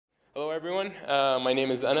Hello everyone, my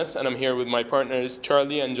name is Anas and I'm here with my partners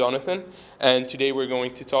Charlie and Jonathan, and today we're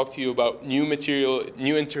going to talk to you about new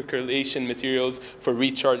intercalation materials for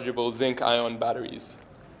rechargeable zinc-ion batteries.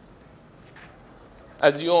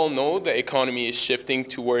 As you all know, the economy is shifting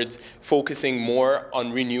towards focusing more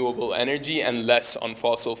on renewable energy and less on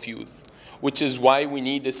fossil fuels, which is why we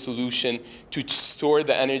need a solution to store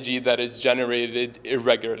the energy that is generated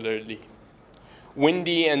irregularly.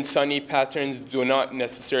 Windy and sunny patterns do not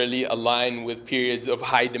necessarily align with periods of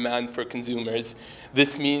high demand for consumers.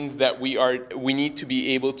 This means that we need to be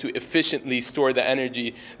able to efficiently store the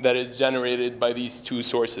energy that is generated by these two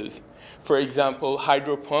sources. For example,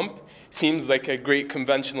 hydro pump seems like a great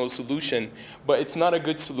conventional solution, but it's not a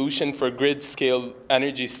good solution for grid-scale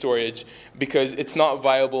energy storage because it's not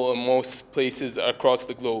viable in most places across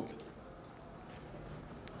the globe.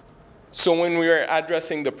 So when we were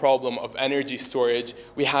addressing the problem of energy storage,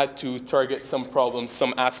 we had to target some problems,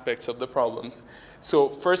 some aspects of the problems. So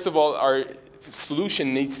first of all, our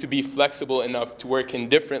solution needs to be flexible enough to work in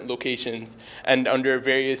different locations and under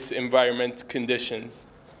various environment conditions.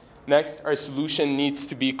 Next, our solution needs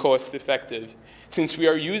to be cost-effective. Since we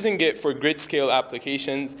are using it for grid-scale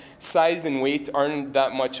applications, size and weight aren't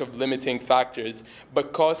that much of limiting factors,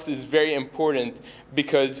 but cost is very important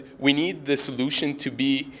because we need the solution to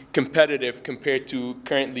be competitive compared to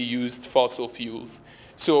currently used fossil fuels.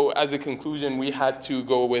 So as a conclusion, we had to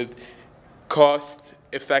go with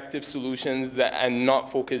cost-effective solutions and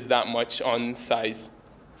not focus that much on size.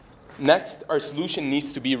 Next, our solution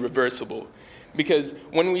needs to be reversible. Because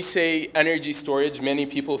when we say energy storage, many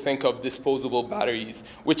people think of disposable batteries,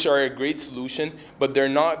 which are a great solution, but they're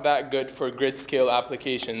not that good for grid-scale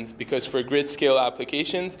applications, because for grid-scale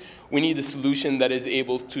applications, we need a solution that is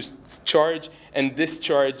able to charge and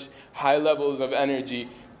discharge high levels of energy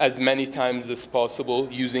as many times as possible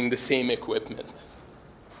using the same equipment.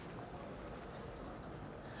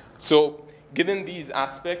 So, given these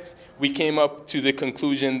aspects, we came up to the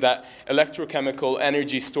conclusion that electrochemical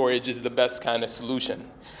energy storage is the best kind of solution.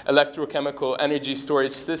 Electrochemical energy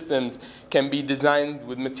storage systems can be designed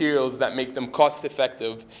with materials that make them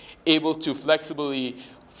cost-effective, able to flexibly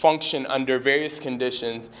function under various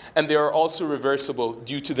conditions, and they are also reversible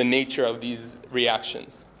due to the nature of these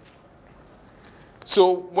reactions.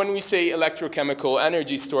 So when we say electrochemical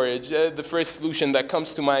energy storage, the first solution that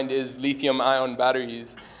comes to mind is lithium-ion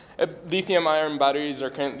batteries. Lithium-ion batteries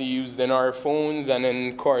are currently used in our phones and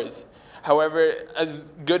in cars. However,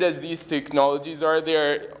 as good as these technologies are, they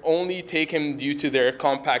are only taken due to their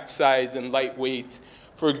compact size and light weight.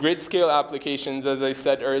 For grid-scale applications, as I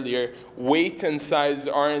said earlier, weight and size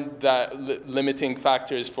aren't that limiting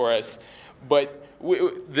factors for us. But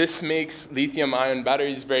this makes lithium-ion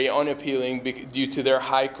batteries very unappealing due to their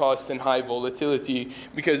high cost and high volatility,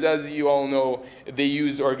 because as you all know, they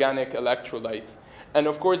use organic electrolytes. And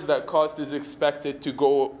of course, that cost is expected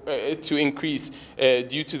to increase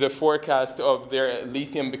due to the forecast of their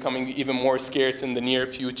lithium becoming even more scarce in the near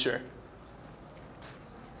future.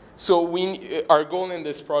 So our goal in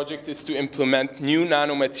this project is to implement new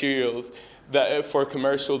nanomaterials for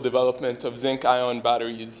commercial development of zinc-ion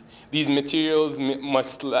batteries. These materials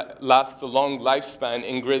must last a long lifespan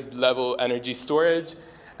in grid-level energy storage,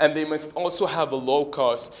 and they must also have a low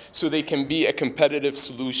cost so they can be a competitive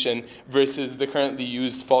solution versus the currently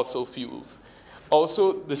used fossil fuels.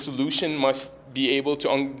 Also, the solution must be able to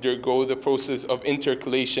undergo the process of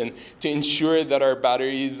intercalation to ensure that our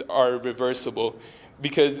batteries are reversible,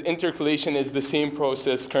 because intercalation is the same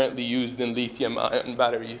process currently used in lithium-ion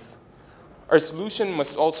batteries. Our solution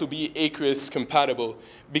must also be aqueous compatible,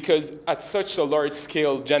 because at such a large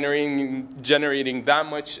scale, generating that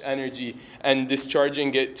much energy and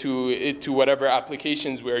discharging it to whatever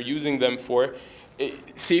applications we are using them for,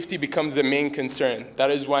 safety becomes a main concern.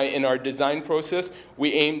 That is why in our design process,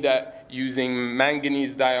 we aimed at using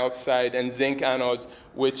manganese dioxide and zinc anodes,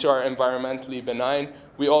 which are environmentally benign.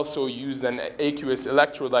 We also used an aqueous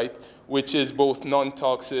electrolyte, which is both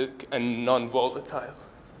non-toxic and non-volatile.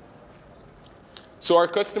 So our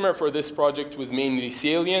customer for this project was mainly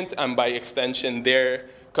Salient, and by extension, their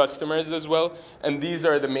customers as well. And these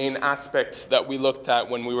are the main aspects that we looked at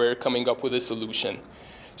when we were coming up with a solution.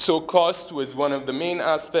 So cost was one of the main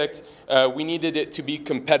aspects. We needed it to be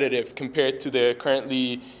competitive compared to the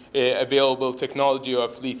currently available technology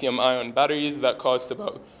of lithium-ion batteries that cost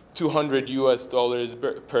about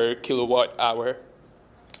 $200 per kilowatt hour.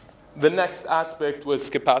 The next aspect was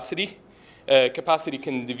capacity. Capacity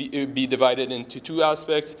can be divided into two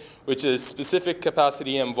aspects, which is specific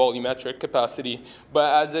capacity and volumetric capacity.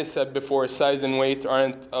 But as I said before, size and weight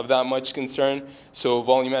aren't of that much concern, so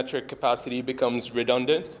volumetric capacity becomes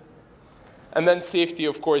redundant. And then safety,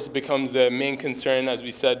 of course, becomes a main concern, as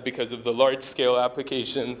we said, because of the large-scale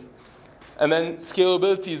applications. And then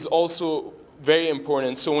scalability is also very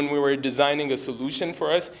important. So when we were designing a solution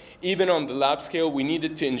for us, even on the lab scale, we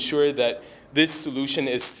needed to ensure that this solution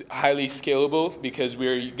is highly scalable because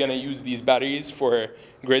we're going to use these batteries for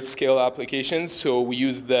grid scale applications. So we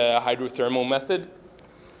use the hydrothermal method.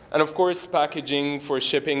 And of course, packaging for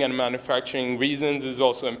shipping and manufacturing reasons is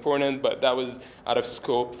also important, but that was out of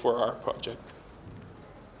scope for our project.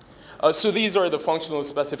 So these are the functional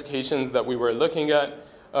specifications that we were looking at.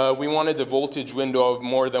 We wanted a voltage window of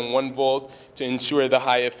more than 1 volt to ensure the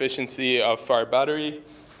high efficiency of our battery.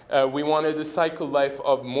 We wanted a cycle life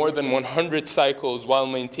of more than 100 cycles while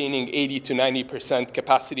maintaining 80 to 90%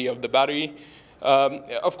 capacity of the battery.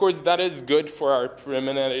 Of course, that is good for our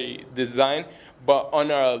preliminary design, but on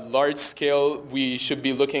a large scale, we should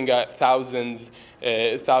be looking at thousands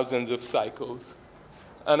of cycles.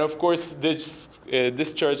 And of course, this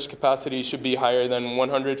discharge capacity should be higher than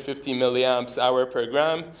 150 milliamps hour per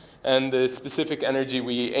gram. And the specific energy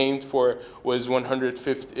we aimed for was more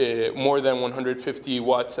than 150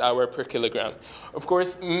 watts hour per kilogram. Of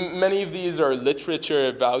course, many of these are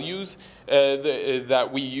literature values that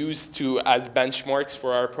we use as benchmarks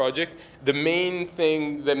for our project. The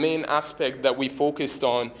main aspect that we focused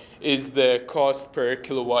on is the cost per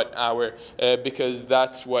kilowatt hour because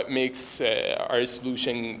that's what makes our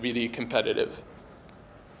solution really competitive.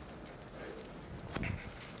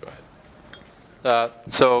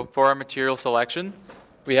 So for our material selection,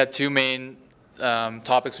 we had two main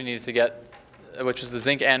topics we needed to get, which is the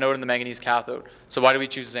zinc anode and the manganese cathode. So why do we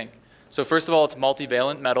choose zinc? So first of all, it's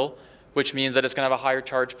multivalent metal, which means that it's going to have a higher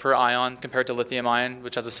charge per ion compared to lithium-ion,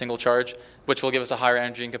 which has a single charge, which will give us a higher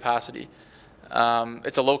energy and capacity.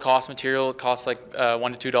 It's a low-cost material. It costs like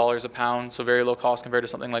 $1 to $2 a pound, so very low cost compared to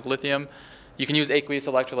something like lithium. You can use aqueous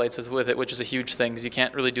electrolytes with it, which is a huge thing, because you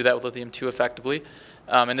can't really do that with lithium too effectively.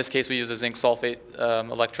 In this case, we use a zinc sulfate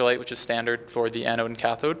electrolyte, which is standard for the anode and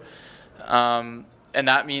cathode. And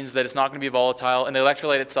that means that it's not going to be volatile. And the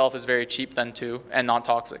electrolyte itself is very cheap then too, and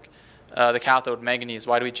non-toxic. The cathode, manganese,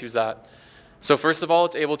 why do we choose that? So first of all,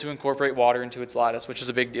 it's able to incorporate water into its lattice, which is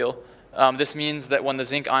a big deal. This means that when the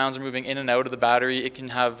zinc ions are moving in and out of the battery, it can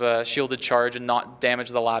have shielded charge and not damage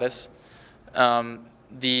the lattice.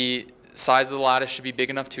 The size of the lattice should be big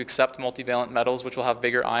enough to accept multivalent metals, which will have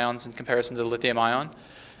bigger ions in comparison to the lithium-ion.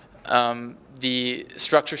 The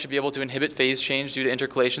structure should be able to inhibit phase change due to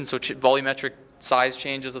intercalation, so volumetric size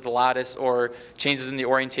changes of the lattice or changes in the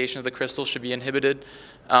orientation of the crystal should be inhibited.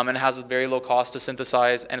 And it has a very low cost to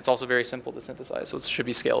synthesize, and it's also very simple to synthesize, so it should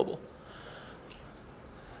be scalable.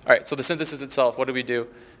 All right, so the synthesis itself, what do?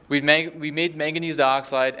 We made manganese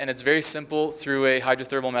dioxide, and it's very simple through a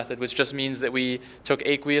hydrothermal method, which just means that we took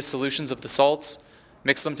aqueous solutions of the salts,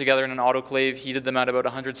 mixed them together in an autoclave, heated them at about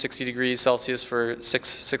 160 degrees Celsius for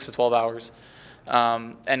 6 to 12 hours.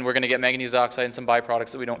 And we're going to get manganese dioxide and some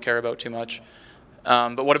byproducts that we don't care about too much.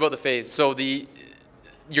 But what about the phase? So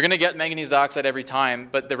you're going to get manganese dioxide every time,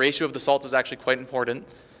 but the ratio of the salt is actually quite important,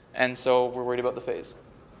 and so we're worried about the phase.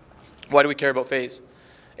 Why do we care about phase?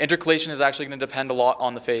 Intercalation is actually going to depend a lot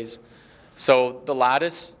on the phase. So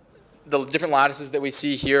the different lattices that we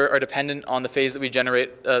see here are dependent on the phase that we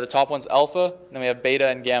generate. The top one's alpha, then we have beta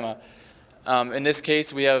and gamma. In this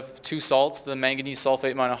case, we have two salts, the manganese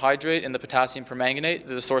sulfate monohydrate and the potassium permanganate.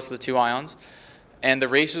 They're the source of the two ions. And the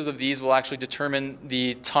ratios of these will actually determine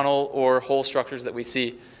the tunnel or hole structures that we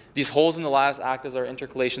see. These holes in the lattice act as our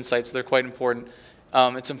intercalation sites, so they're quite important.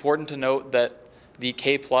 It's important to note that the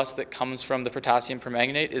K+ that comes from the potassium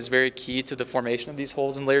permanganate is very key to the formation of these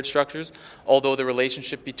holes in layered structures, although the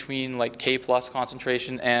relationship between like K+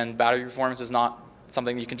 concentration and battery performance is not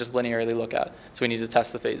something you can just linearly look at. So we need to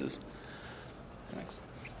test the phases. Next.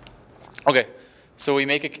 Okay, so we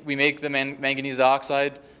make the manganese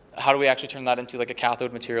dioxide. How do we actually turn that into like a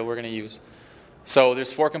cathode material we're going to use? So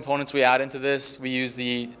there's 4 components we add into this. We use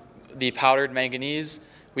the powdered manganese.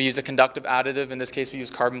 We use a conductive additive. In this case, we use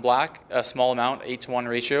carbon black, a small amount, 8:1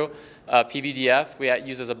 ratio. PVDF we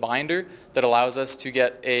use as a binder that allows us to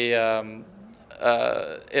get it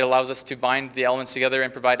allows us to bind the elements together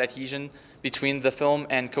and provide adhesion between the film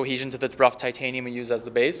and cohesion to the rough titanium we use as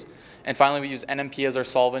the base. And finally, we use NMP as our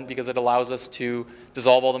solvent because it allows us to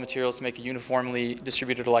dissolve all the materials to make a uniformly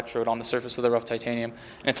distributed electrode on the surface of the rough titanium.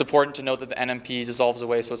 And it's important to note that the NMP dissolves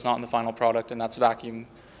away, so it's not in the final product, and that's vacuum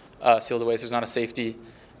sealed away, so there's not a safety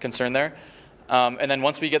concern there. And then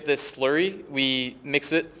once we get this slurry, we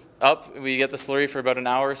mix it up. We get the slurry for about an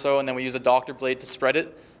hour or so, and then we use a doctor blade to spread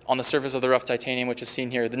it on the surface of the rough titanium, which is seen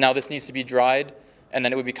here. Now this needs to be dried, and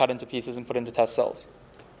then it would be cut into pieces and put into test cells.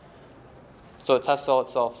 So the test cell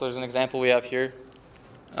itself. So there's an example we have here.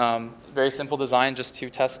 Very simple design just to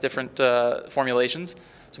test different formulations.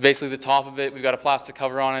 So basically the top of it, we've got a plastic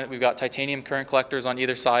cover on it. We've got titanium current collectors on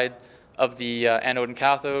either side of the anode and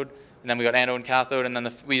cathode. And then we got anode and cathode. And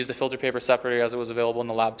then we used the filter paper separator as it was available in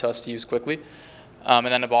the lab to us to use quickly. And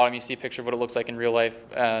then at the bottom, you see a picture of what it looks like in real life.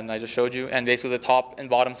 And I just showed you. And basically the top and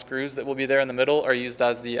bottom screws that will be there in the middle are used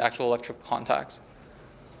as the actual electrical contacts.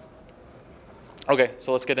 Okay,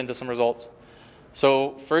 so let's get into some results.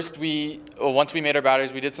 So first, once we made our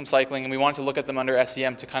batteries, we did some cycling, and we wanted to look at them under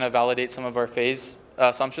SEM to kind of validate some of our phase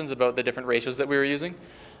assumptions about the different ratios that we were using.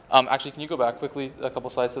 Actually, can you go back quickly a couple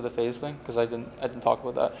slides to the phase thing? Because I didn't talk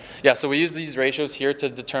about that. Yeah, so we use these ratios here to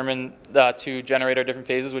determine, to generate our different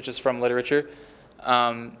phases, which is from literature.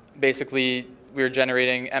 Basically, we were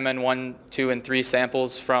generating MN1, 2, and 3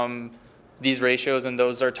 samples from these ratios, and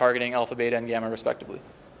those are targeting alpha, beta, and gamma, respectively.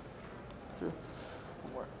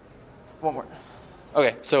 One more.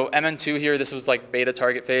 Okay, so MN2 here, this was like beta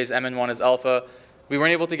target phase. MN1 is alpha. We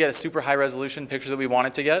weren't able to get a super high resolution picture that we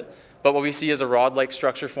wanted to get, but what we see is a rod-like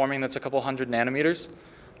structure forming that's a couple hundred nanometers.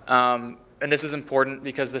 And this is important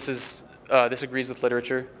because this agrees with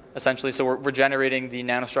literature, essentially. So we're generating the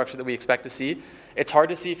nanostructure that we expect to see. It's hard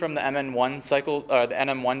to see from the MN1 cycle, the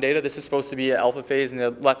NM1 data. This is supposed to be alpha phase, and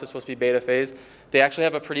the left is supposed to be beta phase. They actually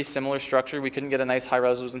have a pretty similar structure. We couldn't get a nice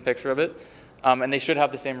high-resolution picture of it. And they should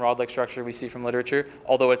have the same rod-like structure we see from literature,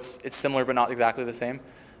 although it's similar but not exactly the same.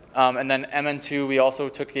 And then MN2, we also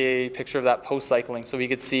took a picture of that post-cycling. So we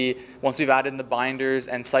could see, once we've added in the binders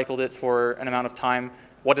and cycled it for an amount of time,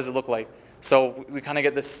 what does it look like? So we kind of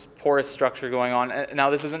get this porous structure going on. And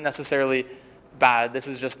now this isn't necessarily bad. This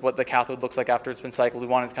is just what the cathode looks like after it's been cycled. We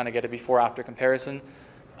wanted to kind of get a before-after comparison.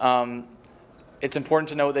 It's important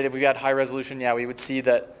to note that if we had high resolution, yeah, we would see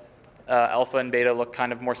that alpha and beta look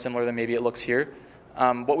kind of more similar than maybe it looks here.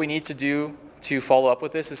 What we need to do to follow up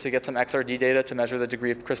with this is to get some XRD data to measure the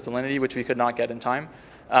degree of crystallinity, which we could not get in time.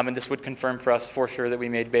 And this would confirm for us for sure that we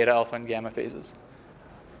made beta, alpha, and gamma phases.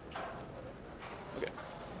 Okay.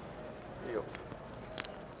 Here you go.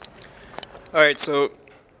 All right, so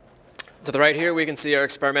to the right here, we can see our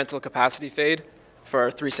experimental capacity fade for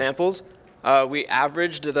our 3 samples. We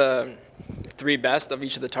averaged the 3 best of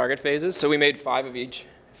each of the target phases, so we made 5 of each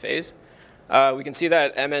phase. We can see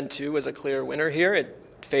that MN2 was a clear winner here. It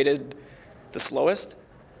faded the slowest,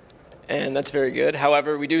 and that's very good.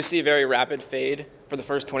 However, we do see a very rapid fade for the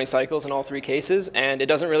first 20 cycles in all 3 cases, and it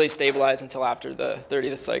doesn't really stabilize until after the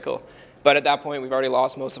 30th cycle. But at that point, we've already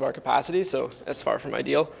lost most of our capacity, so that's far from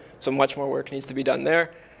ideal. So much more work needs to be done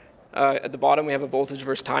there. At the bottom, we have a voltage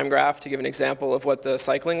versus time graph to give an example of what the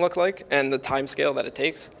cycling looked like and the time scale that it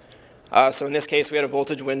takes. So in this case, we had a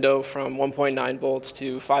voltage window from 1.9 volts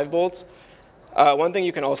to 5 volts. One thing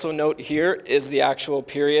you can also note here is the actual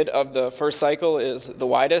period of the first cycle is the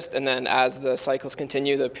widest, and then as the cycles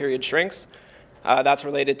continue, the period shrinks. That's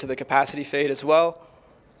related to the capacity fade as well.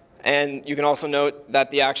 And you can also note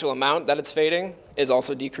that the actual amount that it's fading is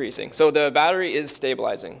also decreasing. So the battery is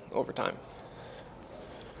stabilizing over time.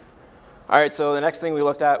 All right, so the next thing we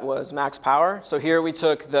looked at was max power. So here we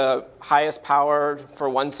took the highest power for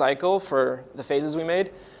one cycle for the phases we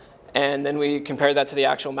made, and then we compared that to the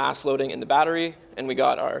actual mass loading in the battery, and we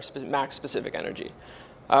got our max specific energy.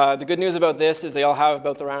 The good news about this is they all have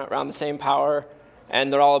about around the same power,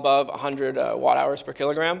 and they're all above 100 watt-hours per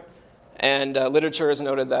kilogram. And literature has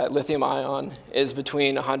noted that lithium-ion is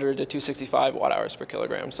between 100 to 265 watt-hours per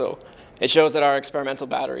kilogram. So it shows that our experimental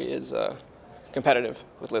battery is competitive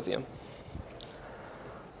with lithium.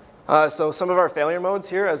 So some of our failure modes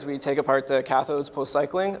here as we take apart the cathodes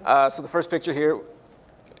post-cycling. So the first picture here,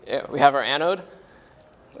 we have our anode.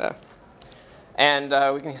 And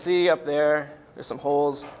we can see up there, there's some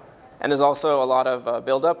holes. And there's also a lot of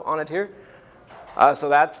buildup on it here. So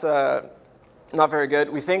that's not very good.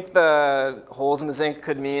 We think the holes in the zinc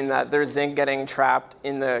could mean that there's zinc getting trapped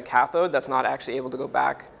in the cathode that's not actually able to go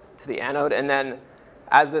back to the anode. And then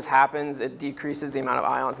as this happens, it decreases the amount of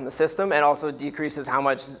ions in the system and also decreases how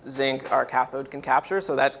much zinc our cathode can capture.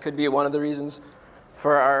 So that could be one of the reasons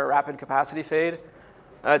for our rapid capacity fade.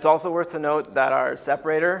 It's also worth to note that our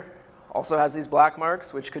separator also has these black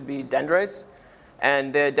marks, which could be dendrites.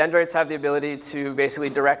 And the dendrites have the ability to basically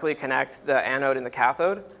directly connect the anode and the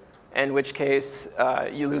cathode, in which case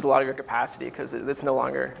you lose a lot of your capacity because it's no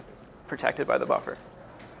longer protected by the buffer.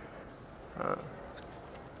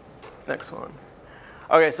 Next one.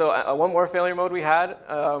 Okay, so one more failure mode we had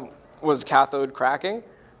was cathode cracking.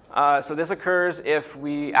 So this occurs if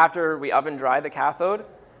after we oven dry the cathode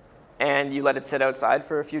and you let it sit outside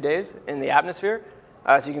for a few days in the atmosphere.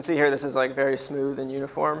 So you can see here, this is like very smooth and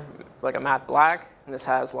uniform, like a matte black. And this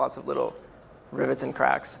has lots of little rivets and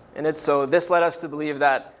cracks in it. So this led us to believe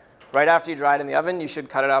that right after you dry it in the oven, you should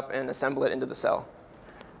cut it up and assemble it into the cell.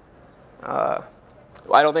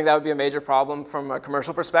 I don't think that would be a major problem from a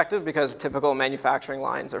commercial perspective because typical manufacturing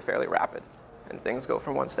lines are fairly rapid and things go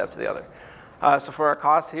from one step to the other. So for our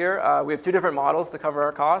costs here, we have two different models to cover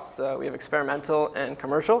our costs. We have experimental and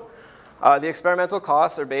commercial. The experimental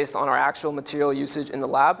costs are based on our actual material usage in the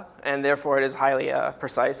lab, and therefore it is highly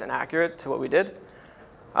precise and accurate to what we did.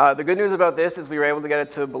 The good news about this is we were able to get it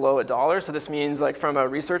to below $1. So this means, like, from a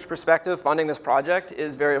research perspective, funding this project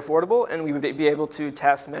is very affordable, and we would be able to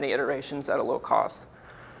test many iterations at a low cost.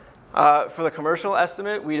 For the commercial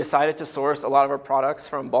estimate, we decided to source a lot of our products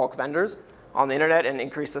from bulk vendors on the internet and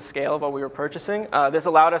increase the scale of what we were purchasing. This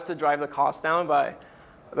allowed us to drive the cost down by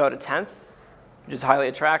about 1/10, which is highly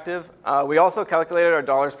attractive. We also calculated our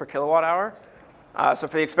dollars per kilowatt hour. So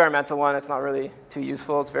for the experimental one, it's not really too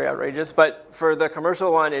useful. It's very outrageous. But for the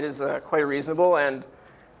commercial one, it is quite reasonable and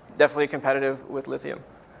definitely competitive with lithium.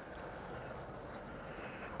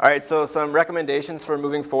 All right, so some recommendations for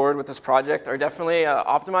moving forward with this project are definitely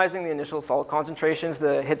optimizing the initial salt concentrations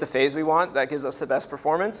to hit the phase we want. That gives us the best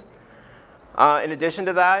performance. In addition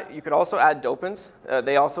to that, you could also add dopants.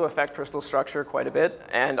 They also affect crystal structure quite a bit,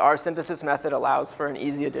 and our synthesis method allows for an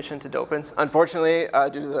easy addition to dopants. Unfortunately,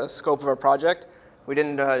 due to the scope of our project, we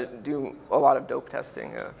didn't do a lot of dope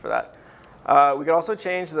testing for that. We could also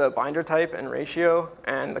change the binder type and ratio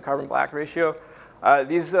and the carbon black ratio.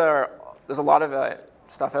 There's a lot of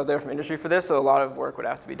stuff out there from industry for this, so a lot of work would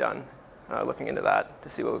have to be done looking into that to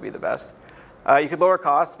see what would be the best. You could lower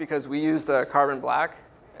costs because we used carbon black,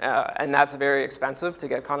 and that's very expensive to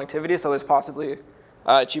get conductivity, so there's possibly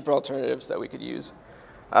cheaper alternatives that we could use.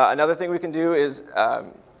 Another thing we can do is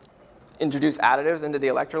introduce additives into the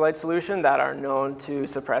electrolyte solution that are known to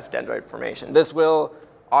suppress dendrite formation. This will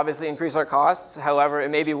obviously increase our costs. However, it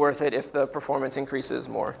may be worth it if the performance increases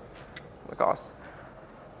more the costs.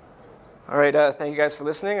 All right, thank you guys for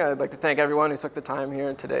listening. I'd like to thank everyone who took the time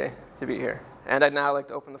here today to be here. And I'd now like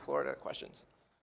to open the floor to questions.